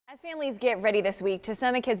As families get ready this week to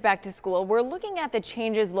send the kids back to school, we're looking at the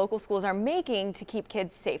changes local schools are making to keep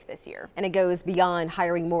kids safe this year. And it goes beyond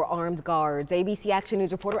hiring more armed guards. ABC Action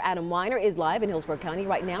News reporter Adam Weiner is live in Hillsborough County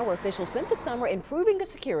right now, where officials spent the summer improving the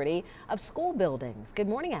security of school buildings. Good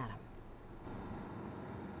morning, Adam.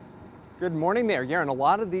 Good morning there. Yeah, in a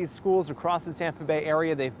lot of these schools across the Tampa Bay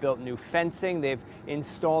area, they've built new fencing, they've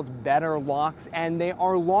installed better locks, and they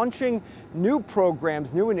are launching new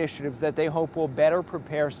programs, new initiatives that they hope will better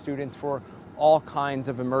prepare students for all kinds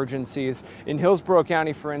of emergencies. In Hillsborough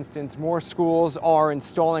County, for instance, more schools are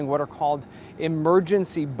installing what are called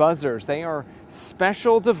emergency buzzers. They are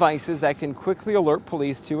special devices that can quickly alert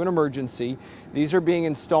police to an emergency. These are being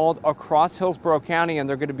installed across Hillsborough County, and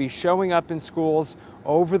they're going to be showing up in schools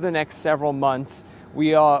over the next several months.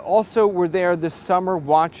 We also were there this summer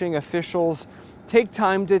watching officials take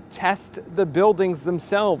time to test the buildings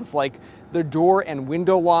themselves, like the door and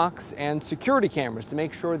window locks and security cameras, to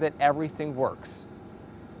make sure that everything works.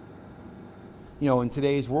 You know, in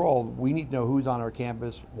today's world, we need to know who's on our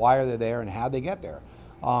campus, why are they there, and how they get there.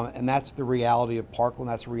 And that's the reality of Parkland,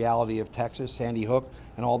 that's the reality of Texas, Sandy Hook,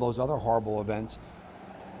 and all those other horrible events.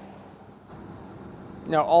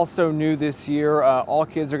 Now, also new this year, all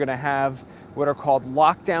kids are going to have what are called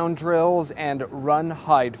lockdown drills and run,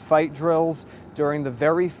 hide, fight drills during the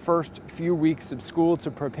very first few weeks of school to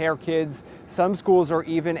prepare kids. Some schools are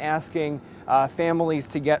even asking families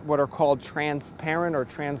to get what are called transparent or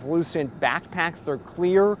translucent backpacks. They're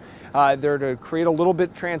clear. They're to create a little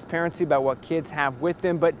bit transparency about what kids have with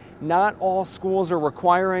them, but not all schools are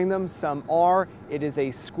requiring them. Some are. It is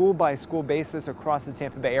a school-by-school basis across the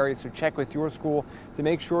Tampa Bay area, so check with your school to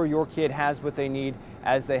make sure your kid has what they need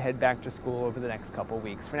as they head back to school over the next couple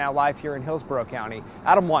weeks. For now, live here in Hillsborough County,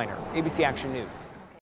 Adam Weiner, ABC Action News.